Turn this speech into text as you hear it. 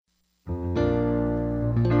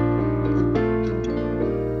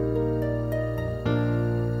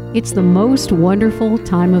It's the most wonderful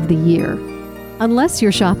time of the year. Unless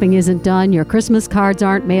your shopping isn't done, your Christmas cards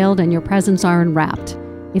aren't mailed, and your presents aren't wrapped.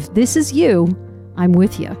 If this is you, I'm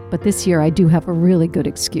with you. But this year I do have a really good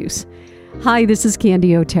excuse. Hi, this is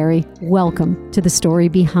Candy O'Terry. Welcome to the story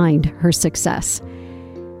behind her success.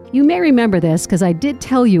 You may remember this because I did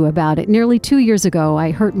tell you about it. Nearly 2 years ago,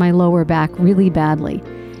 I hurt my lower back really badly.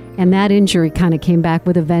 And that injury kind of came back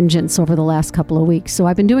with a vengeance over the last couple of weeks. So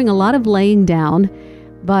I've been doing a lot of laying down,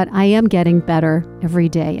 but I am getting better every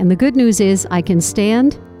day. And the good news is I can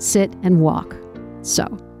stand, sit, and walk. So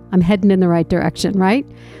I'm heading in the right direction, right?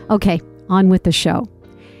 Okay, on with the show.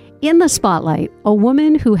 In the spotlight, a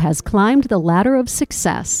woman who has climbed the ladder of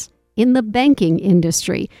success in the banking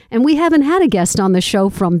industry. And we haven't had a guest on the show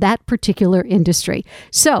from that particular industry.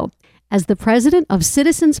 So, as the president of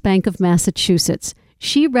Citizens Bank of Massachusetts,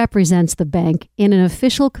 she represents the bank in an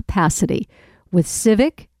official capacity with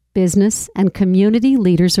civic, business, and community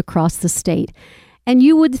leaders across the state. And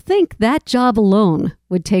you would think that job alone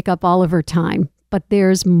would take up all of her time, but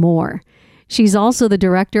there's more. She's also the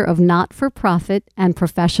director of not-for-profit and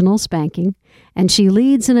professionals banking, and she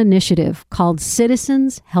leads an initiative called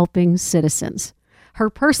Citizens Helping Citizens. Her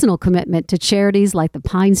personal commitment to charities like the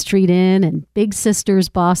Pine Street Inn and Big Sisters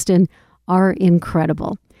Boston are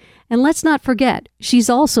incredible. And let's not forget, she's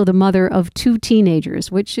also the mother of 2 teenagers,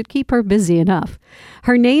 which should keep her busy enough.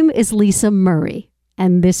 Her name is Lisa Murray,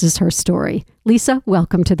 and this is her story. Lisa,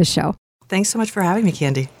 welcome to the show. Thanks so much for having me,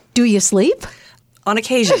 Candy. Do you sleep? On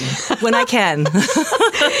occasion, when I can.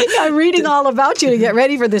 I'm reading all about you to get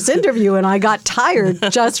ready for this interview, and I got tired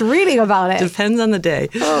just reading about it. Depends on the day.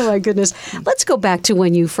 Oh, my goodness. Let's go back to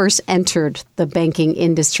when you first entered the banking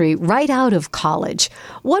industry right out of college.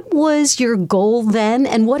 What was your goal then,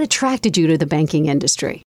 and what attracted you to the banking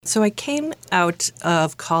industry? So I came out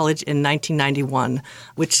of college in 1991,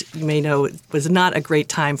 which you may know was not a great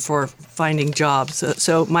time for finding jobs.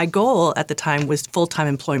 So my goal at the time was full-time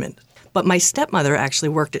employment. But my stepmother actually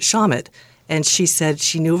worked at Shawmut, and she said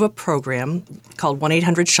she knew of a program called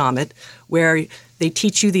 1-800-SHAWMUT where they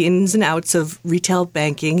teach you the ins and outs of retail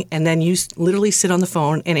banking, and then you literally sit on the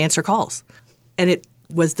phone and answer calls. And it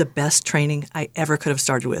was the best training I ever could have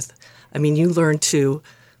started with. I mean, you learn to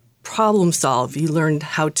problem solve, you learned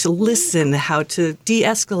how to listen, how to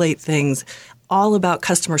de-escalate things, all about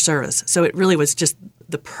customer service. So it really was just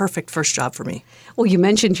the perfect first job for me. Well, you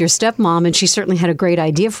mentioned your stepmom, and she certainly had a great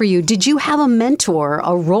idea for you. Did you have a mentor,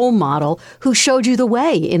 a role model, who showed you the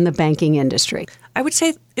way in the banking industry? I would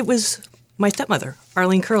say it was my stepmother,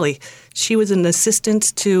 Arlene Curley. She was an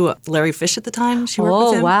assistant to Larry Fish at the time. She worked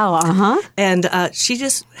with him. Oh, wow. Uh-huh. And she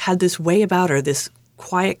just had this way about her, this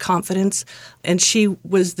quiet confidence, and she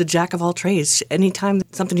was the jack of all trades. Anytime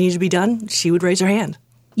something needed to be done, she would raise her hand.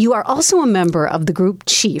 You are also a member of the group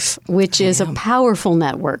Chief, which is a powerful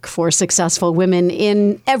network for successful women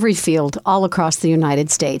in every field all across the United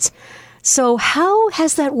States. So how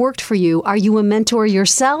has that worked for you? Are you a mentor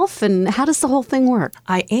yourself, and how does the whole thing work?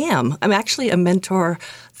 I am. I'm actually a mentor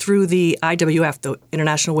through the IWF, the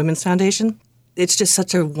International Women's Foundation. It's just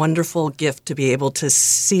such a wonderful gift to be able to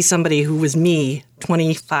see somebody who was me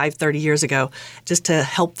 25, 30 years ago, just to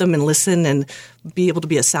help them and listen and be able to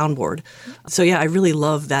be a soundboard. So yeah, I really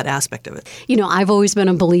love that aspect of it. You know, I've always been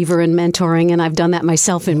a believer in mentoring, and I've done that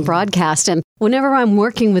myself in broadcast. And whenever I'm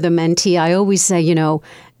working with a mentee, I always say, you know,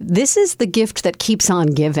 this is the gift that keeps on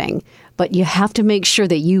giving, but you have to make sure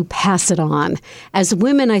that you pass it on. As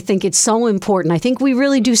women, I think it's so important. I think we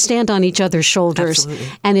really do stand on each other's shoulders. Absolutely.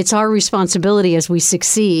 And it's our responsibility as we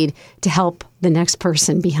succeed to help the next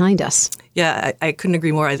person behind us. Yeah, I couldn't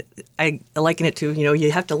agree more. I liken it to, you know,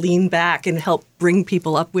 you have to lean back and help bring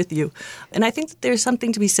people up with you. And I think that there's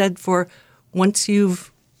something to be said for once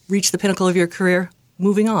you've reached the pinnacle of your career,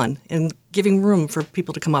 moving on and giving room for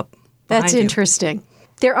people to come up behind That's you. interesting.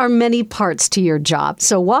 There are many parts to your job.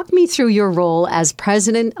 So walk me through your role as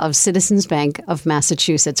president of Citizens Bank of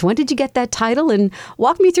Massachusetts. When did you get that title? And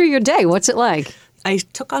walk me through your day. What's it like? I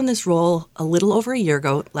took on this role a little over a year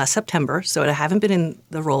ago, last September, so I haven't been in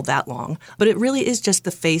the role that long. But it really is just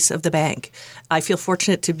the face of the bank. I feel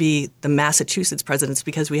fortunate to be the Massachusetts president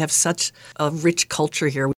because we have such a rich culture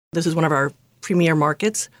here. This is one of our premier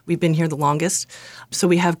markets. We've been here the longest. So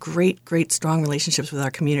we have great, great, strong relationships with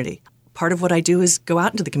our community. Part of what I do is go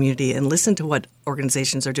out into the community and listen to what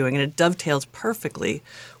organizations are doing, and it dovetails perfectly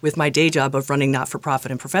with my day job of running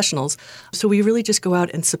not-for-profit and professionals. So we really just go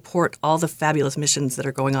out and support all the fabulous missions that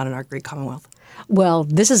are going on in our great Commonwealth. Well,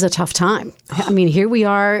 this is a tough time. I mean, here we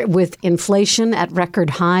are with inflation at record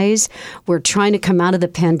highs. We're trying to come out of the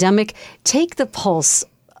pandemic. Take the pulse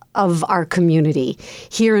of our community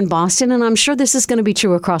here in Boston, and I'm sure this is going to be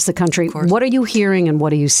true across the country. What are you hearing and what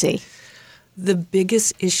do you see? The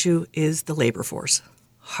biggest issue is the labor force.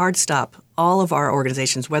 Hard stop. All of our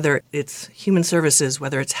organizations, whether it's human services,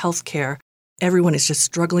 whether it's healthcare, everyone is just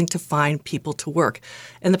struggling to find people to work.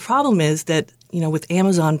 And the problem is that, with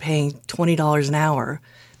Amazon paying $20 an hour,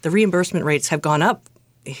 the reimbursement rates have gone up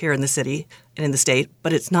here in the city and in the state,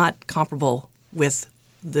 but it's not comparable with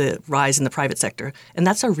the rise in the private sector. And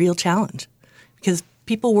that's a real challenge because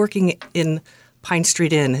people working in Pine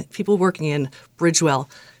Street Inn, people working in Bridgewell,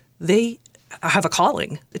 they have a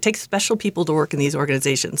calling. It takes special people to work in these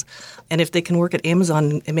organizations. And if they can work at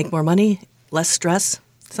Amazon and make more money, less stress,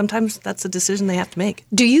 sometimes that's a decision they have to make.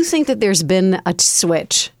 Do you think that there's been a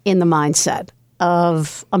switch in the mindset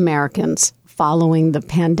of Americans following the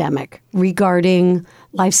pandemic regarding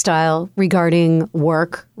lifestyle, regarding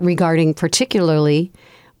work, regarding particularly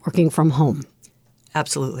working from home?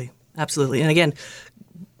 Absolutely. Absolutely. And again,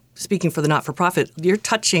 speaking for the not-for-profit, you're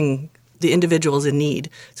touching the individuals in need.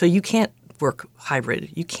 So you can't work hybrid.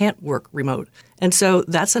 You can't work remote. And so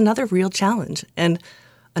that's another real challenge. And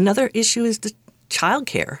another issue is the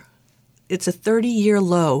childcare. It's a 30-year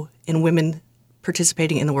low in women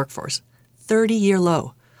participating in the workforce. 30-year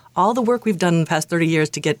low. All the work we've done in the past 30 years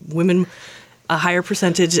to get women a higher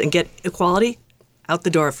percentage and get equality out the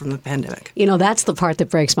door from the pandemic. That's the part that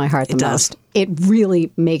breaks my heart the most. It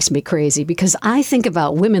really makes me crazy because I think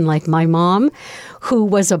about women like my mom, who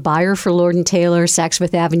was a buyer for Lord & Taylor, Saks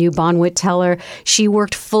Fifth Avenue, Bonwit Teller. She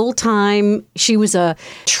worked full time. She was a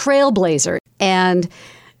trailblazer, and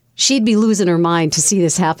she'd be losing her mind to see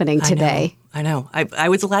this happening today. I know. I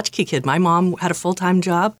was a latchkey kid. My mom had a full-time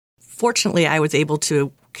job. Fortunately, I was able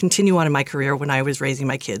to continue on in my career when I was raising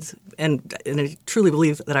my kids. And I truly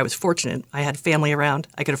believe that I was fortunate. I had family around.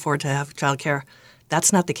 I could afford to have childcare.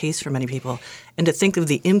 That's not the case for many people. And to think of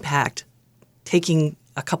the impact taking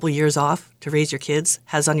a couple years off to raise your kids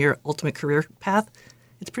has on your ultimate career path,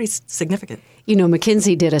 it's pretty significant.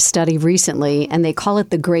 McKinsey did a study recently, and they call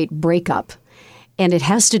it the Great Breakup. And it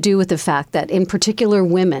has to do with the fact that in particular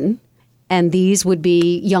women, and these would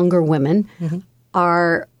be younger women,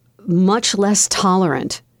 are much less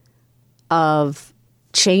tolerant of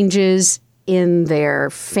changes in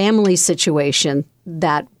their family situation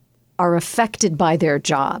that are affected by their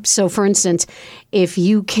job. So, for instance, if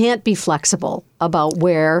you can't be flexible about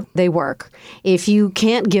where they work, if you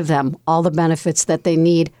can't give them all the benefits that they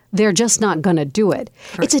need, they're just not going to do it.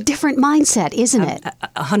 Correct. It's a different mindset, isn't it?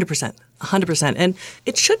 100%. 100%. And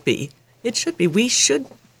it should be. It should be. We should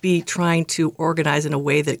be trying to organize in a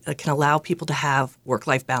way that can allow people to have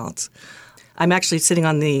work-life balance. I'm actually sitting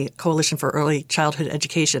on the Coalition for Early Childhood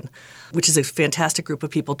Education, which is a fantastic group of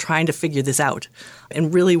people trying to figure this out.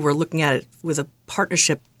 And really, we're looking at it with a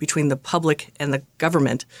partnership between the public and the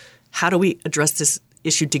government. How do we address this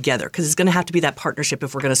issue together? Because it's going to have to be that partnership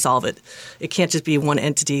if we're going to solve it. It can't just be one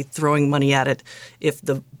entity throwing money at it if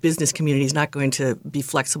the business community is not going to be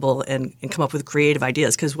flexible and come up with creative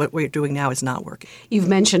ideas, because what we're doing now is not working. You've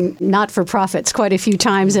mentioned not-for-profits quite a few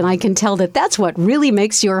times, and I can tell that that's what really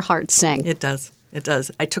makes your heart sing. It does. It does.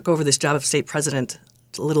 I took over this job of state president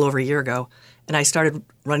a little over a year ago, and I started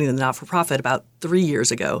running the not-for-profit about 3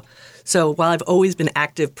 years ago. So while I've always been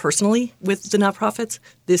active personally with the nonprofits,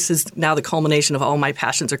 this is now the culmination of all my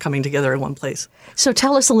passions are coming together in one place. So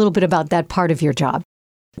tell us a little bit about that part of your job.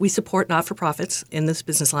 We support not-for-profits in this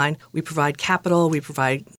business line. We provide capital. We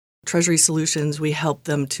provide treasury solutions. We help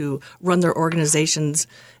them to run their organizations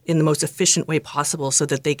in the most efficient way possible so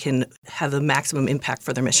that they can have the maximum impact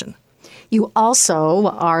for their mission. You also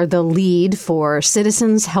are the lead for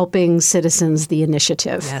Citizens Helping Citizens, the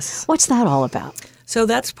initiative. Yes. What's that all about? So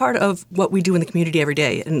that's part of what we do in the community every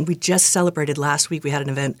day. And we just celebrated last week, we had an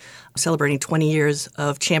event celebrating 20 years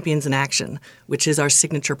of Champions in Action, which is our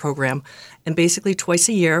signature program. And basically twice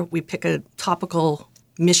a year, we pick a topical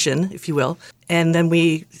mission, if you will, and then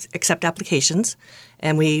we accept applications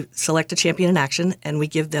and we select a champion in action and we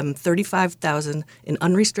give them $35,000 in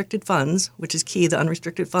unrestricted funds, which is key, the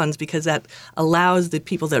unrestricted funds, because that allows the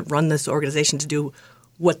people that run this organization to do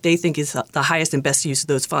what they think is the highest and best use of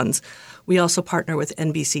those funds. We also partner with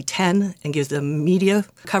NBC 10 and gives them media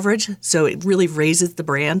coverage, so it really raises the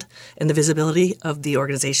brand and the visibility of the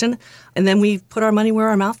organization. And then we put our money where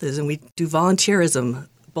our mouth is, and we do volunteerism,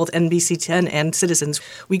 both NBC 10 and Citizens.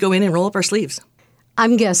 We go in and roll up our sleeves.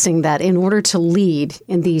 I'm guessing that in order to lead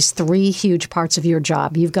in these three huge parts of your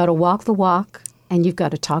job, you've got to walk the walk and you've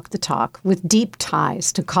got to talk the talk with deep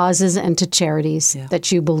ties to causes and to charities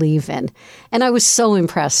that you believe in. And I was so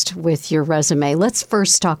impressed with your resume. Let's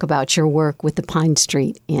first talk about your work with the Pine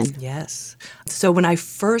Street Inn. Yes. So when I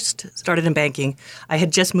first started in banking, I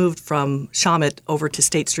had just moved from Shawmut over to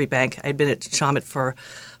State Street Bank. I'd been at Shawmut for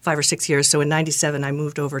 5 or 6 years. So in 97, I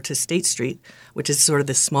moved over to State Street, which is sort of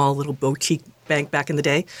this small little boutique bank back in the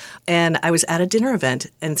day. And I was at a dinner event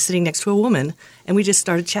and sitting next to a woman, and we just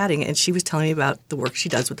started chatting. And she was telling me about the work she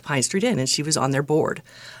does with the Pine Street Inn, and she was on their board.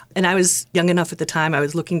 And I was young enough at the time, I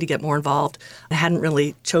was looking to get more involved. I hadn't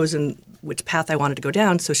really chosen which path I wanted to go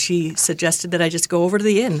down. So she suggested that I just go over to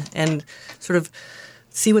the inn and sort of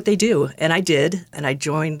see what they do. And I did, and I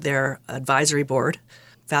joined their advisory board.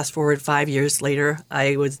 Fast forward 5 years later,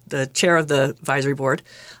 I was the chair of the advisory board.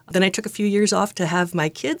 Then I took a few years off to have my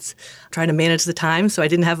kids, trying to manage the time, so I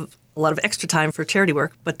didn't have a lot of extra time for charity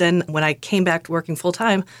work. But then when I came back to working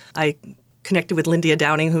full-time, I connected with Lyndia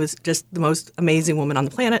Downing, who is just the most amazing woman on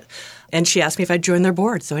the planet, and she asked me if I'd join their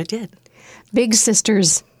board, so I did. Big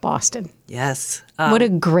Sisters Boston. Yes. What a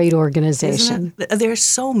great organization. There are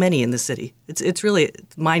so many in the city. It's really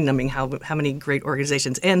mind-numbing how many great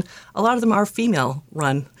organizations. And a lot of them are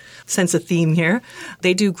female-run. Sense a theme here.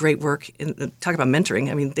 They do great work. Talk about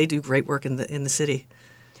mentoring. I mean, they do great work in the city.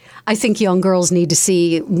 I think young girls need to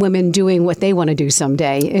see women doing what they want to do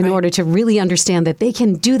someday in order to really understand that they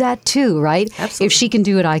can do that too, right? Absolutely. If she can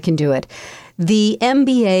do it, I can do it. The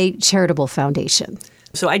MBA Charitable Foundation.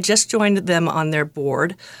 So I just joined them on their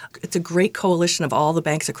board. It's a great coalition of all the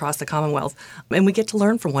banks across the Commonwealth. And we get to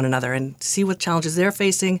learn from one another and see what challenges they're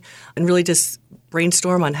facing and really just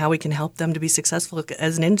brainstorm on how we can help them to be successful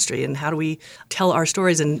as an industry and how do we tell our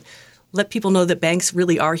stories and let people know that banks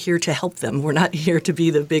really are here to help them. We're not here to be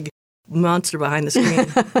the big monster behind the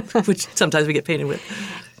screen, which sometimes we get painted with.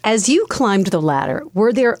 As you climbed the ladder,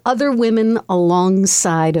 were there other women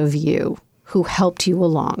alongside of you who helped you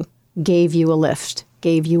along, gave you a lift,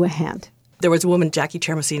 gave you a hand? There was a woman, Jackie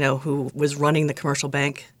Chermasino, who was running the commercial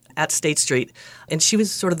bank at State Street, and she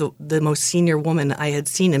was sort of the most senior woman I had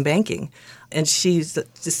seen in banking. And she's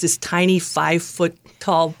just this tiny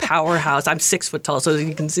 5-foot-tall powerhouse. I'm 6 foot tall, so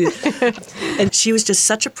you can see it. And she was just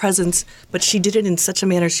such a presence, but she did it in such a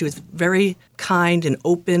manner. She was very kind and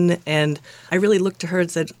open, and I really looked to her and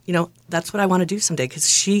said, you know, that's what I want to do someday, because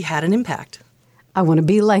she had an impact. I want to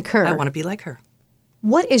be like her. I want to be like her.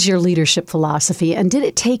 What is your leadership philosophy, and did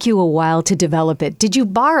it take you a while to develop it? Did you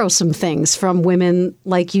borrow some things from women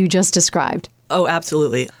like you just described? Oh,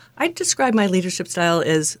 absolutely. I describe my leadership style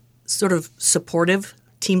as sort of supportive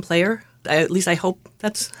team player. At least I hope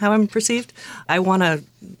that's how I'm perceived. I want to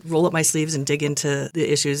roll up my sleeves and dig into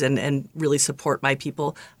the issues and really support my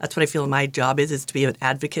people. That's what I feel my job is to be an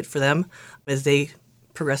advocate for them as they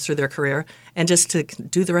progress through their career and just to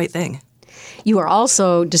do the right thing. You are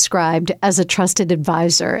also described as a trusted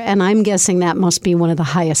advisor, and I'm guessing that must be one of the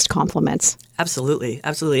highest compliments. Absolutely,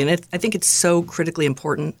 absolutely. And I think it's so critically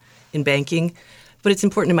important in banking, but it's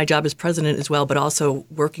important in my job as president as well, but also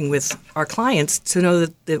working with our clients to know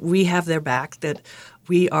that we have their back, that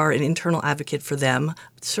we are an internal advocate for them.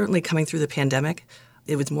 Certainly coming through the pandemic,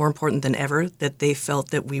 it was more important than ever that they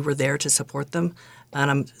felt that we were there to support them. And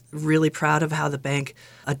I'm really proud of how the bank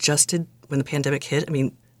adjusted when the pandemic hit. I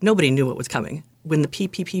mean, nobody knew what was coming. When the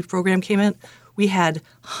PPP program came in, we had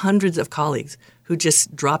hundreds of colleagues who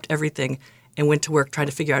just dropped everything and went to work trying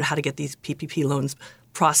to figure out how to get these PPP loans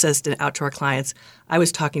processed and out to our clients. I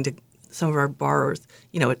was talking to some of our borrowers,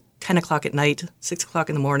 at 10 o'clock at night, 6 o'clock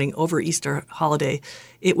in the morning, over Easter holiday.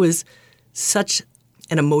 It was such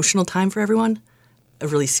an emotional time for everyone, a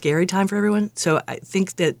really scary time for everyone. So I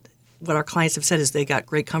think that what our clients have said is they got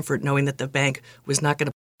great comfort knowing that the bank was not going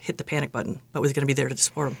to hit the panic button, but was going to be there to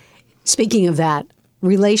support them. Speaking of that,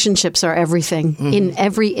 relationships are everything in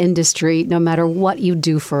every industry, no matter what you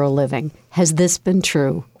do for a living. Has this been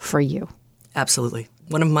true for you? Absolutely.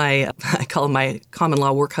 One of I call him my common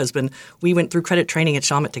law work husband, we went through credit training at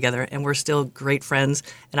Shawmut together, and we're still great friends.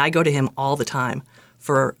 And I go to him all the time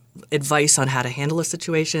for advice on how to handle a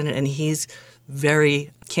situation, and he's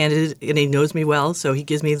very candid, and he knows me well, so he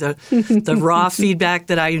gives me the raw feedback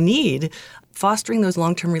that I need. Fostering those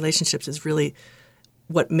long-term relationships is really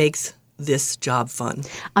what makes this job fun.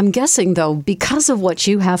 I'm guessing, though, because of what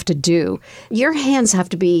you have to do, your hands have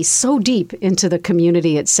to be so deep into the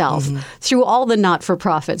community itself through all the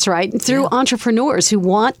not-for-profits, right? Through entrepreneurs who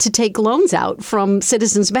want to take loans out from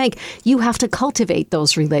Citizens Bank. You have to cultivate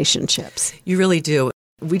those relationships. You really do.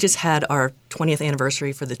 We just had our 20th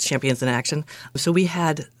anniversary for the Champions in Action. So we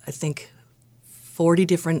had, I think, 40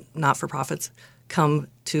 different not-for-profits come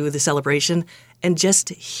to the celebration, and just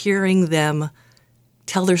hearing them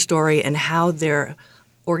tell their story and how their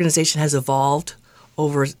organization has evolved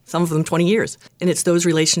over, some of them, 20 years. And it's those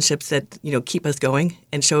relationships that, keep us going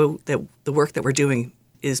and show that the work that we're doing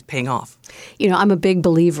is paying off. I'm a big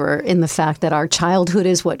believer in the fact that our childhood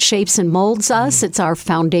is what shapes and molds us. It's our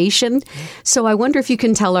foundation. So I wonder if you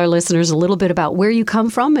can tell our listeners a little bit about where you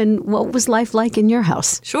come from and what was life like in your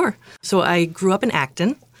house. Sure. So I grew up in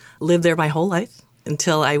Acton, lived there my whole life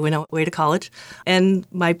until I went away to college. And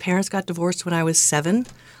my parents got divorced when I was 7.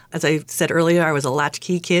 As I said earlier, I was a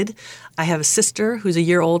latchkey kid. I have a sister who's a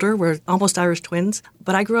year older. We're almost Irish twins.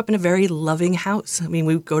 But I grew up in a very loving house. I mean,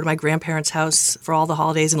 we would go to my grandparents' house for all the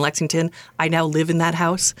holidays in Lexington. I now live in that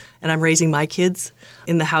house, and I'm raising my kids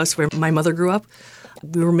in the house where my mother grew up.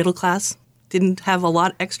 We were middle class, didn't have a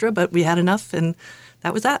lot extra, but we had enough, and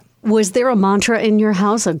that was that. Was there a mantra in your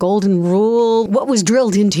house, a golden rule? What was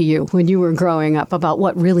drilled into you when you were growing up about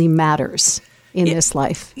what really matters in this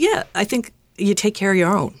life? Yeah, I think you take care of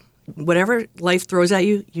your own. Whatever life throws at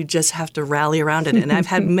you, you just have to rally around it. And I've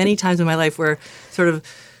had many times in my life where sort of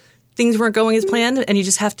things weren't going as planned, and you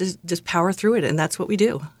just have to just power through it. And that's what we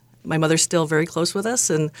do. My mother's still very close with us,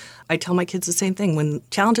 and I tell my kids the same thing. When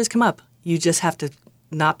challenges come up, you just have to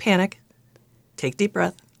not panic, take a deep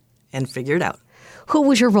breath, and figure it out. Who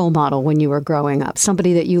was your role model when you were growing up?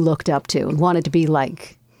 Somebody that you looked up to and wanted to be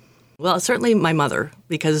like? Well, certainly my mother,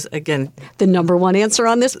 because, again... The number one answer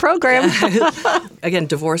on this program. Again,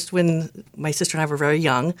 divorced when my sister and I were very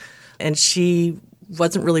young, and she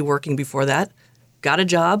wasn't really working before that, got a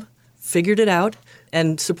job, figured it out,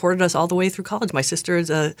 and supported us all the way through college. My sister is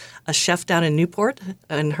a chef down in Newport,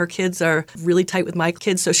 and her kids are really tight with my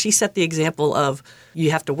kids, so she set the example of you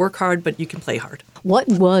have to work hard, but you can play hard. What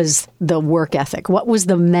was the work ethic? What was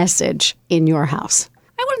the message in your house?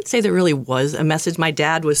 I wouldn't say there really was a message. My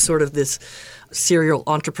dad was sort of this serial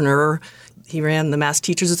entrepreneur. He ran the Mass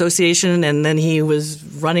Teachers Association, and then he was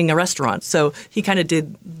running a restaurant. So he kind of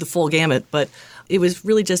did the full gamut. But it was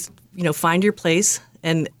really just, find your place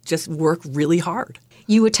and just work really hard.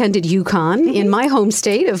 You attended UConn in my home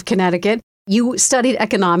state of Connecticut. You studied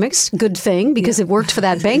economics, good thing, because it worked for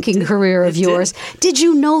that banking career of yours. Did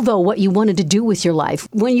you know, though, what you wanted to do with your life?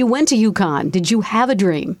 When you went to UConn, did you have a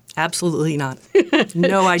dream? Absolutely not. No idea what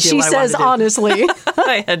I wanted to do. She says honestly.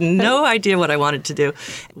 I had no idea what I wanted to do.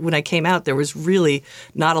 When I came out, there was really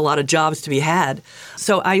not a lot of jobs to be had.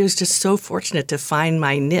 So I was just so fortunate to find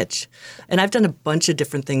my niche. And I've done a bunch of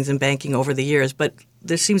different things in banking over the years, but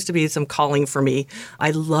there seems to be some calling for me. I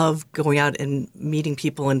love going out and meeting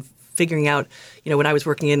people and figuring out, when I was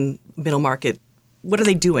working in middle market, what are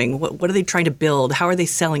they doing? What are they trying to build? How are they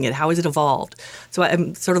selling it? How has it evolved? So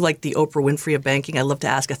I'm sort of like the Oprah Winfrey of banking. I love to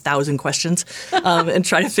ask 1,000 questions and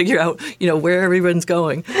try to figure out, where everyone's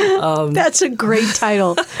going. That's a great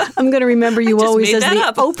title. I'm going to remember you always as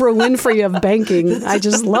the Oprah Winfrey of banking. I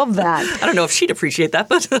just love that. I don't know if she'd appreciate that,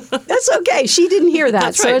 but that's okay. She didn't hear that,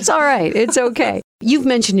 That's so right. It's all right. It's okay. You've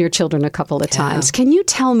mentioned your children a couple of times. Can you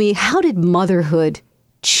tell me, how did motherhood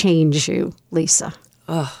change you, Lisa?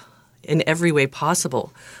 In every way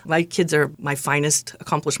possible. My kids are my finest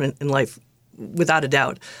accomplishment in life, without a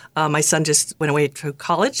doubt. My son just went away to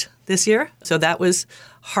college this year, so that was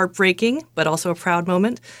heartbreaking, but also a proud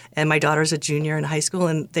moment. And my daughter's a junior in high school,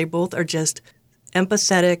 and they both are just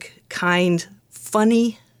empathetic, kind,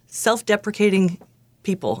 funny, self-deprecating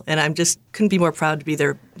people, and I'm just couldn't be more proud to be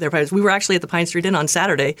their parents. We were actually at the Pine Street Inn on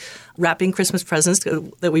Saturday wrapping Christmas presents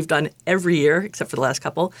that we've done every year except for the last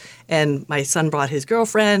couple, and my son brought his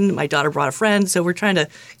girlfriend, my daughter brought a friend, so we're trying to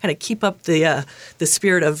kind of keep up the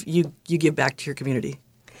spirit of you give back to your community.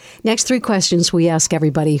 Next 3 questions we ask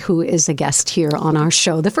everybody who is a guest here on our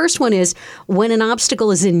show. The first one is, when an obstacle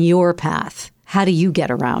is in your path, how do you get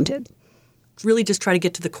around it? Really just try to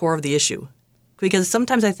get to the core of the issue, because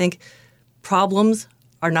sometimes I think problems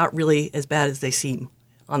are not really as bad as they seem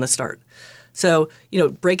on the start. So,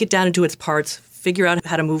 break it down into its parts, figure out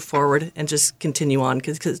how to move forward, and just continue on.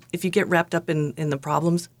 Because if you get wrapped up in the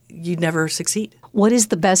problems, you never succeed. What is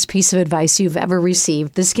the best piece of advice you've ever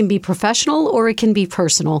received? This can be professional or it can be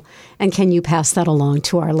personal. And can you pass that along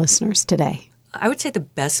to our listeners today? I would say the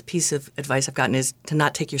best piece of advice I've gotten is to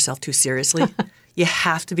not take yourself too seriously. You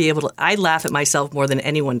have to be able to – I laugh at myself more than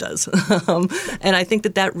anyone does. And I think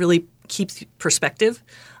that really keeps perspective.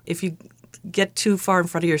 If you get too far in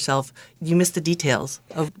front of yourself, you miss the details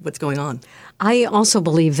of what's going on. I also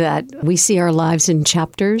believe that we see our lives in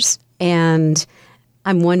chapters, and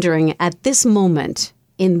I'm wondering, at this moment,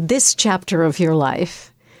 in this chapter of your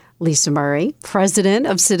life, Lisa Murray, president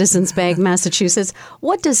of Citizens Bank, Massachusetts,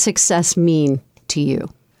 what does success mean to you?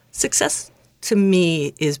 Success to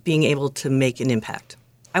me is being able to make an impact.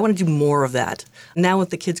 I want to do more of that. Now with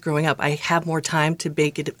the kids growing up, I have more time to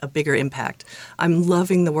make it a bigger impact. I'm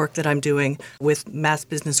loving the work that I'm doing with Mass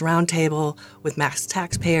Business Roundtable, with Mass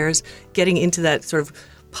Taxpayers, getting into that sort of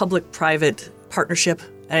public-private partnership.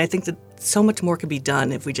 And I think that so much more could be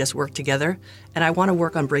done if we just work together. And I want to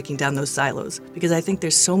work on breaking down those silos because I think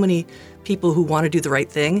there's so many people who want to do the right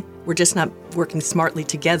thing. We're just not working smartly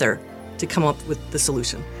together to come up with the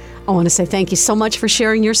solution. I want to say thank you so much for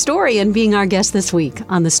sharing your story and being our guest this week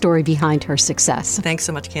on The Story Behind Her Success. Thanks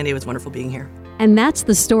so much, Candy. It was wonderful being here. And that's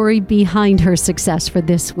the story behind her success for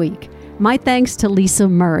this week. My thanks to Lisa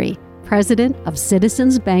Murray, president of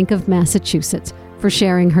Citizens Bank of Massachusetts, for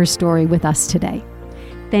sharing her story with us today.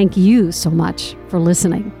 Thank you so much for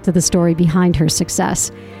listening to The Story Behind Her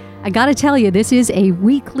Success. I got to tell you, this is a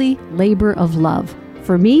weekly labor of love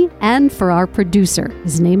for me and for our producer.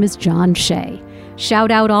 His name is John Shea.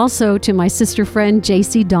 Shout out also to my sister friend,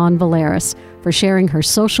 JC Dawn Valeris, for sharing her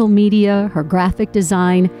social media, her graphic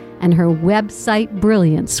design, and her website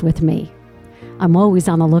brilliance with me. I'm always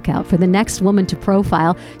on the lookout for the next woman to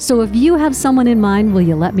profile, so if you have someone in mind, will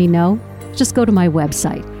you let me know? Just go to my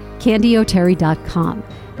website, candyoterry.com.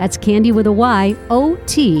 That's Candy with a Y, OTERRY.com.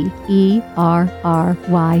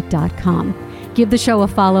 Give the show a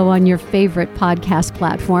follow on your favorite podcast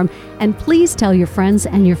platform, and please tell your friends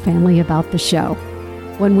and your family about the show.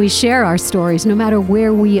 When we share our stories, no matter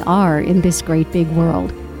where we are in this great big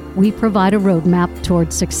world, we provide a roadmap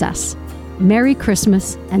toward success. Merry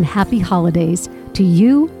Christmas and happy holidays to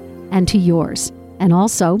you and to yours. And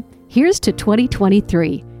also, here's to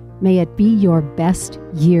 2023. May it be your best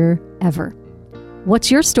year ever.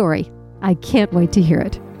 What's your story? I can't wait to hear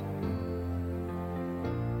it.